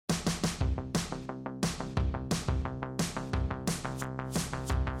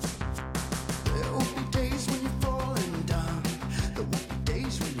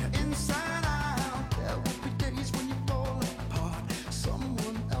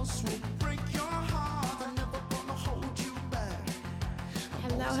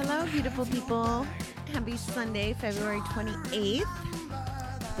Hello, beautiful people. Happy Sunday, February 28th.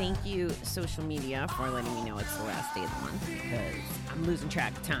 Thank you, social media, for letting me know it's the last day of the month because I'm losing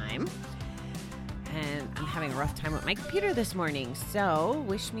track of time. And I'm having a rough time with my computer this morning. So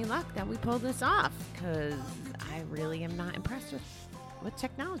wish me luck that we pull this off because I really am not impressed with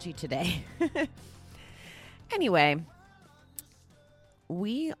technology today. Anyway,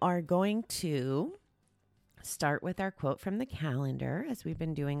 we are going to start with our quote from the calendar, as we've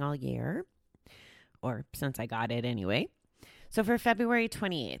been doing all year, or since I got it anyway. So for February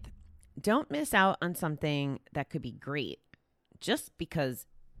 28th, don't miss out on something that could be great just because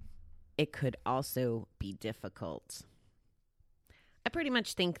it could also be difficult. I pretty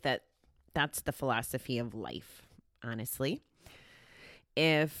much think that that's the philosophy of life, honestly.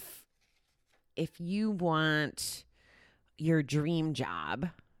 If you want your dream job,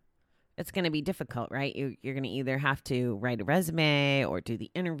 it's going to be difficult, right? You're going to either have to write a resume or do the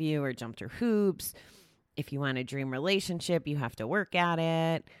interview or jump through hoops. If you want a dream relationship, you have to work at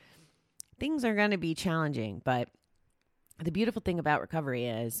it. Things are going to be challenging, but the beautiful thing about recovery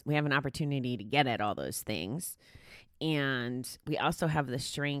is we have an opportunity to get at all those things. And we also have the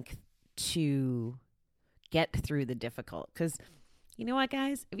strength to get through the difficult. Because you know what,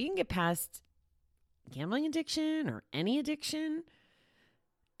 guys? If you can get past gambling addiction or any addiction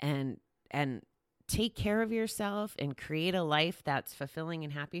and take care of yourself and create a life that's fulfilling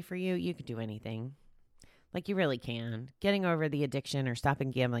and happy for you, you can do anything. Like you really can. Getting over the addiction or stopping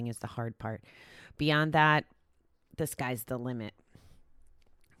gambling is the hard part. Beyond that, the sky's the limit.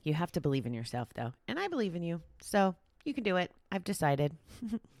 You have to believe in yourself, though. And I believe in you. So you can do it. I've decided.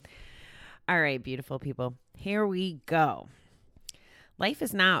 All right, beautiful people. Here we go. Life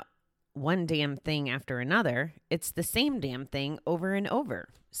is not one damn thing after another. It's the same damn thing over and over,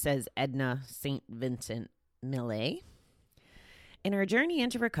 says Edna St. Vincent Millay. In our journey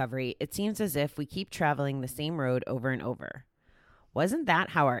into recovery, it seems as if we keep traveling the same road over and over. Wasn't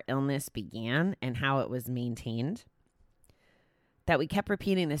that how our illness began and how it was maintained? That we kept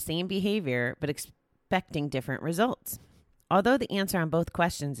repeating the same behavior but expecting different results. Although the answer on both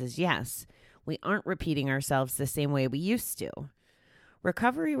questions is yes, we aren't repeating ourselves the same way we used to.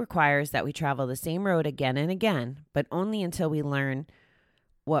 Recovery requires that we travel the same road again and again, but only until we learn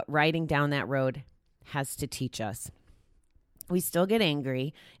what riding down that road has to teach us. We still get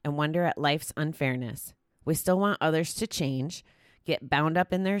angry and wonder at life's unfairness. We still want others to change, get bound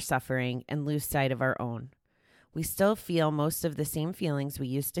up in their suffering, and lose sight of our own. We still feel most of the same feelings we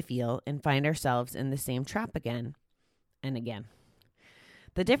used to feel and find ourselves in the same trap again and again.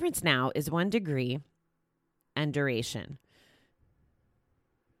 The difference now is 1 degree and duration.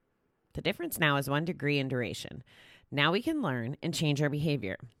 The difference now is 1 degree in duration. Now we can learn and change our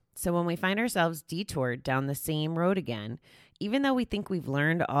behavior. So when we find ourselves detoured down the same road again, even though we think we've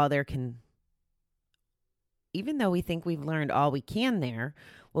learned all we can there,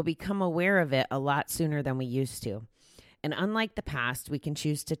 we'll become aware of it a lot sooner than we used to. And unlike the past, we can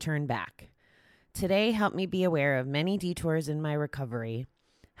choose to turn back. Today, help me be aware of many detours in my recovery.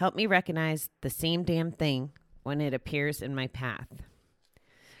 Help me recognize the same damn thing when it appears in my path.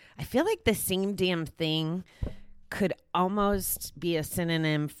 I feel like the same damn thing could almost be a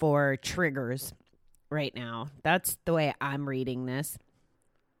synonym for triggers right now. That's the way I'm reading this.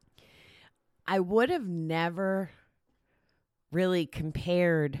 I would have never really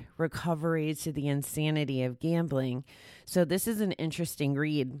compared recovery to the insanity of gambling. So this is an interesting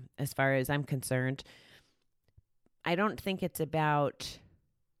read as far as I'm concerned. I don't think it's about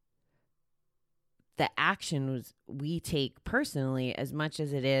the actions we take personally as much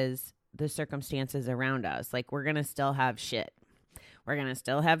as it is the circumstances around us. Like, we're going to still have shit. We're going to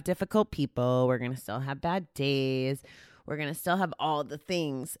still have difficult people. We're going to still have bad days. We're going to still have all the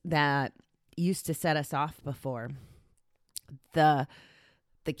things that used to set us off before. The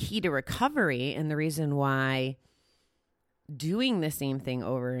key to recovery and the reason why doing the same thing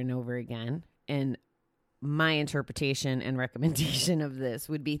over and over again, and my interpretation and recommendation of this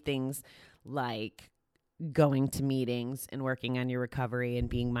would be things like going to meetings and working on your recovery and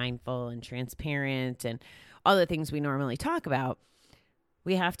being mindful and transparent and all the things we normally talk about.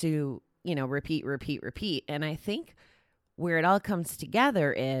 We have to, repeat. And I think where it all comes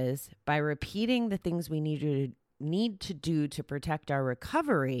together is by repeating the things we need to do to protect our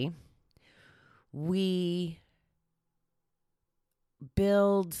recovery, we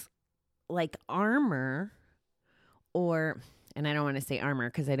build like armor, and I don't want to say armor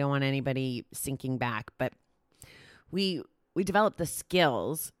because I don't want anybody sinking back, but we develop the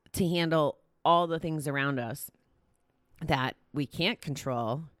skills to handle all the things around us that we can't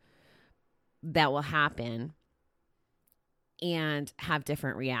control that will happen. and have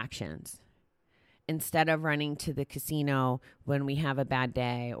different reactions. Instead of running to the casino when we have a bad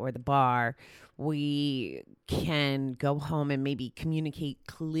day or the bar, we can go home and maybe communicate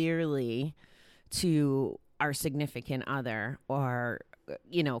clearly to our significant other, or,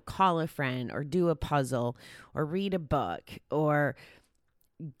 call a friend, or do a puzzle, or read a book, or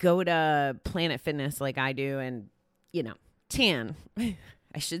go to Planet Fitness like I do and, tan.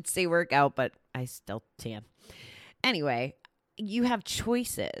 I should say workout, but I still tan. Anyway, you have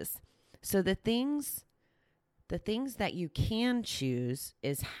choices. So the things that you can choose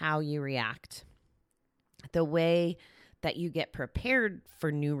is how you react. The way that you get prepared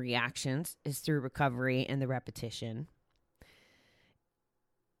for new reactions is through recovery and the repetition.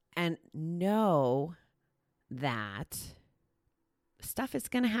 And know that stuff is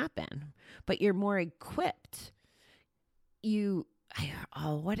going to happen, but you're more equipped.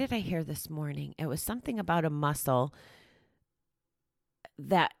 What did I hear this morning? It was something about a muscle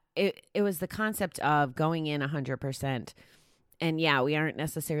that it was the concept of going in 100%. And yeah, we aren't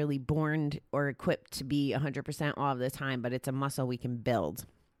necessarily born or equipped to be 100% all of the time, but it's a muscle we can build.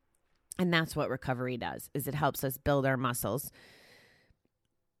 And that's what recovery does, is it helps us build our muscles.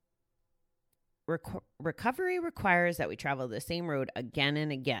 Recovery requires that we travel the same road again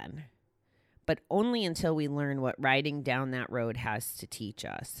and again, but only until we learn what riding down that road has to teach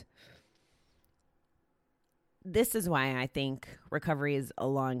us. This is why I think recovery is a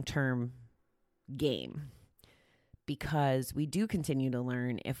long-term game, because we do continue to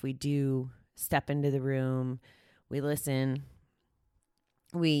learn if we do step into the room, we listen,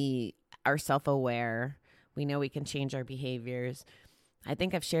 we are self-aware, we know we can change our behaviors. I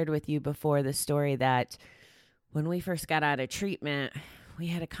think I've shared with you before the story that when we first got out of treatment, we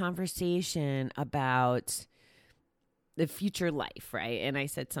had a conversation about the future life, right? And I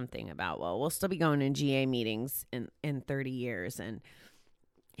said something about, well, we'll still be going to GA meetings in 30 years. And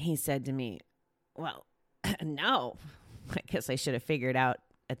he said to me, well, no. I guess I should have figured out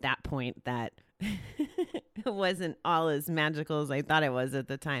at that point that it wasn't all as magical as I thought it was at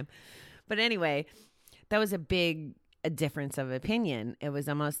the time. But anyway, that was a difference of opinion. It was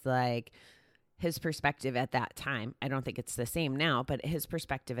almost like his perspective at that time. I don't think it's the same now, but his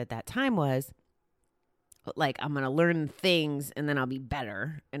perspective at that time was like, I'm going to learn things and then I'll be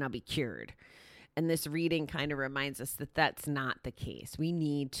better and I'll be cured. And this reading kind of reminds us that that's not the case. We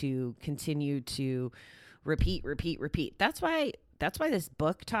need to continue to repeat. That's why this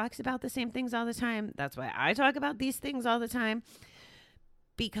book talks about the same things all the time. That's why I talk about these things all the time,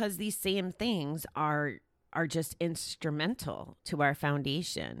 because these same things are just instrumental to our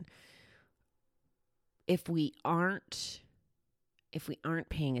foundation. If we aren't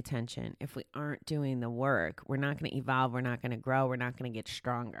paying attention, if we aren't doing the work, we're not going to evolve, we're not going to grow, we're not going to get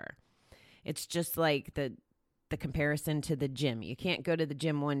stronger. It's just like the comparison to the gym. You can't go to the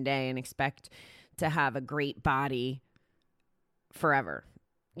gym one day and expect to have a great body forever,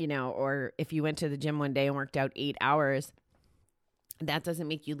 or if you went to the gym one day and worked out 8 hours, that doesn't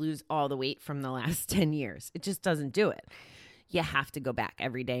make you lose all the weight from the last 10 years. It just doesn't do it. You have to go back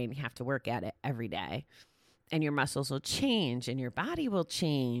every day and you have to work at it every day. And your muscles will change and your body will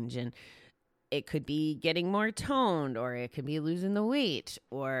change. And it could be getting more toned, or it could be losing the weight,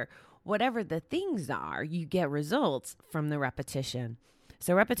 or whatever the things are, you get results from the repetition.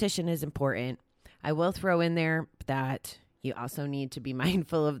 So repetition is important. I will throw in there that you also need to be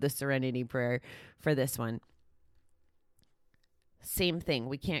mindful of the serenity prayer for this one. Same thing.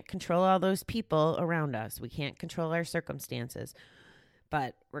 We can't control all those people around us. We can't control our circumstances.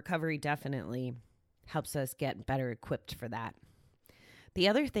 But recovery definitely helps us get better equipped for that. The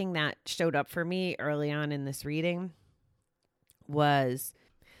other thing that showed up for me early on in this reading was,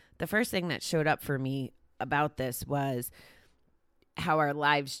 the first thing that showed up for me about this was how our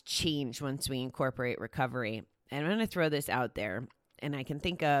lives change once we incorporate recovery. And I'm going to throw this out there, and I can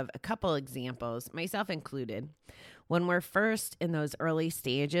think of a couple examples, myself included. When we're first in those early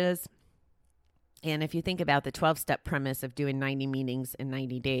stages, and if you think about the 12-step premise of doing 90 meetings in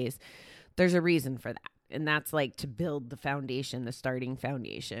 90 days, there's a reason for that. And that's like to build the foundation, the starting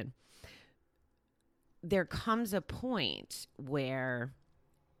foundation. There comes a point where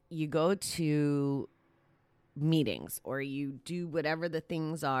you go to meetings or you do whatever the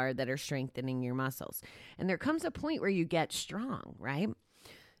things are that are strengthening your muscles. And there comes a point where you get strong, right?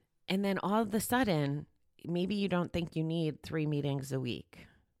 And then all of a sudden, maybe you don't think you need 3 meetings a week.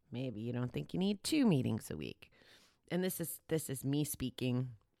 Maybe you don't think you need 2 meetings a week. And this is me speaking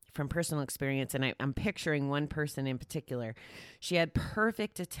from personal experience. And I'm picturing one person in particular. She had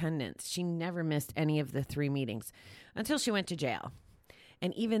perfect attendance. She never missed any of the 3 meetings until she went to jail.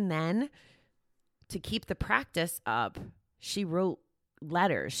 And even then, to keep the practice up, She wrote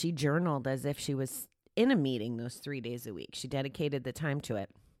letters. She journaled as if she was in a meeting those 3 days a week. She dedicated the time to it.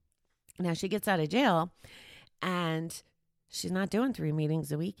 Now she gets out of jail and she's not doing 3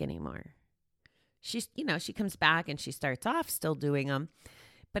 meetings a week anymore. She's, she comes back and she starts off still doing them,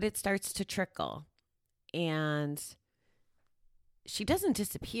 but it starts to trickle. And she doesn't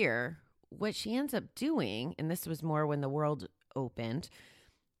disappear. What she ends up doing, and this was more when the world opened,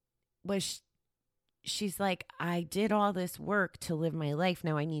 was she's like, I did all this work to live my life.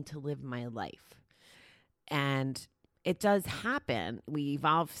 Now I need to live my life. And it does happen. We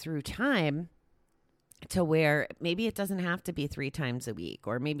evolve through time to where maybe it doesn't have to be 3 times a week,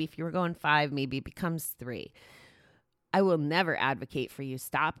 or maybe if you were going 5, maybe it becomes 3. I will never advocate for you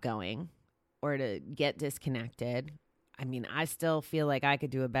stop going or to get disconnected. I mean, I still feel like I could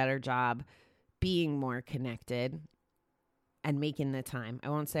do a better job being more connected and making the time. I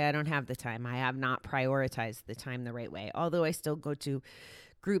won't say I don't have the time. I have not prioritized the time the right way. Although I still go to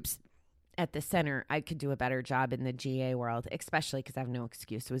groups at the center, I could do a better job in the GA world, especially because I have no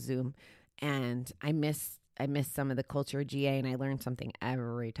excuse with Zoom. And I miss some of the culture of GA, and I learn something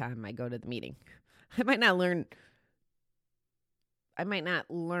every time I go to the meeting. I might not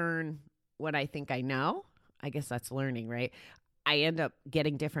learn what I think I know. I guess that's learning, right? I end up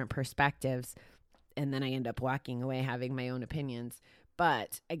getting different perspectives, and then I end up walking away having my own opinions.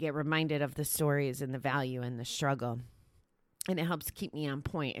 But I get reminded of the stories and the value and the struggle. And it helps keep me on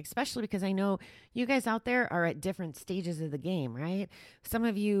point, especially because I know you guys out there are at different stages of the game, right? Some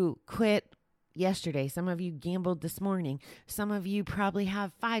of you quit yesterday. Some of you gambled this morning. Some of you probably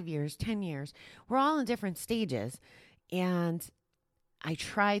have 5 years, 10 years. We're all in different stages. And I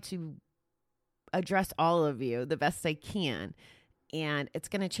try to address all of you the best I can. And it's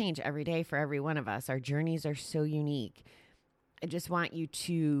going to change every day for every one of us. Our journeys are so unique. I just want you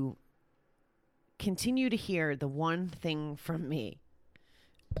to continue to hear the one thing from me.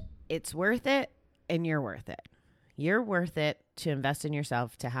 It's worth it, and you're worth it. You're worth it to invest in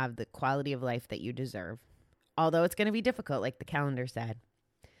yourself to have the quality of life that you deserve. Although it's going to be difficult, like the calendar said.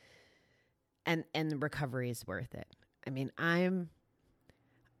 And the recovery is worth it. I mean, I'm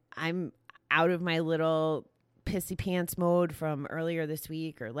out of my little pissy pants mode from earlier this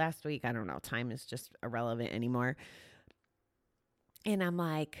week or last week. I don't know. Time is just irrelevant anymore. And I'm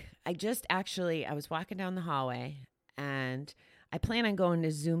like, I was walking down the hallway, and I plan on going to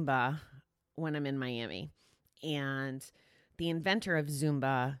Zumba when I'm in Miami. And the inventor of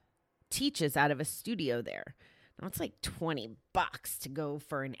Zumba teaches out of a studio there. Now it's like $20 to go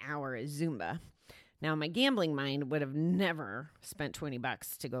for an hour of Zumba. Now my gambling mind would have never spent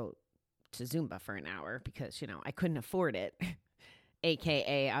 $20 to go to Zumba for an hour because, I couldn't afford it.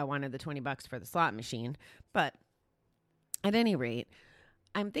 AKA I wanted the $20 for the slot machine. But at any rate,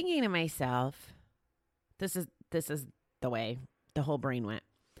 I'm thinking to myself, this is the way the whole brain went.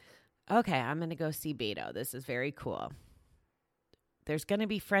 Okay, I'm going to go see Beto. This is very cool. There's going to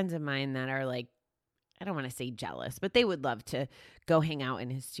be friends of mine that are like, I don't want to say jealous, but they would love to go hang out in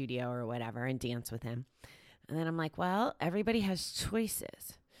his studio or whatever and dance with him. And then I'm like, well, everybody has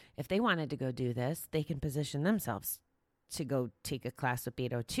choices. If they wanted to go do this, they can position themselves to go take a class with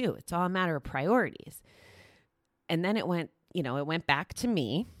Beto too. It's all a matter of priorities. And then it went back to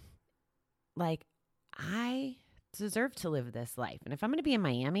me. Like, I deserve to live this life. And if I'm going to be in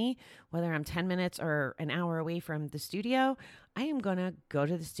Miami, whether I'm 10 minutes or an hour away from the studio, I am going to go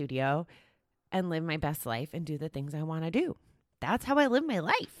to the studio and live my best life and do the things I want to do. That's how I live my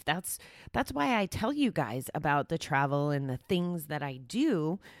life. That's why I tell you guys about the travel and the things that I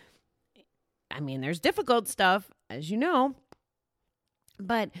do. I mean, there's difficult stuff, as you know,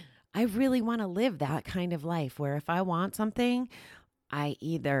 but I really want to live that kind of life where if I want something, I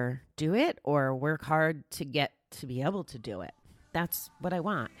either do it or work hard to get to be able to do it. That's what I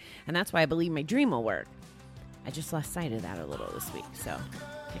want. And that's why I believe my dream will work. I just lost sight of that a little this week. So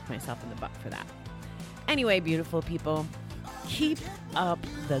kick myself in the butt for that. Anyway, beautiful people, keep up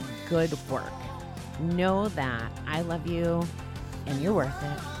the good work. Know that I love you and you're worth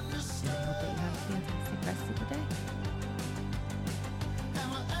it. And I hope that you have a fantastic rest of the day.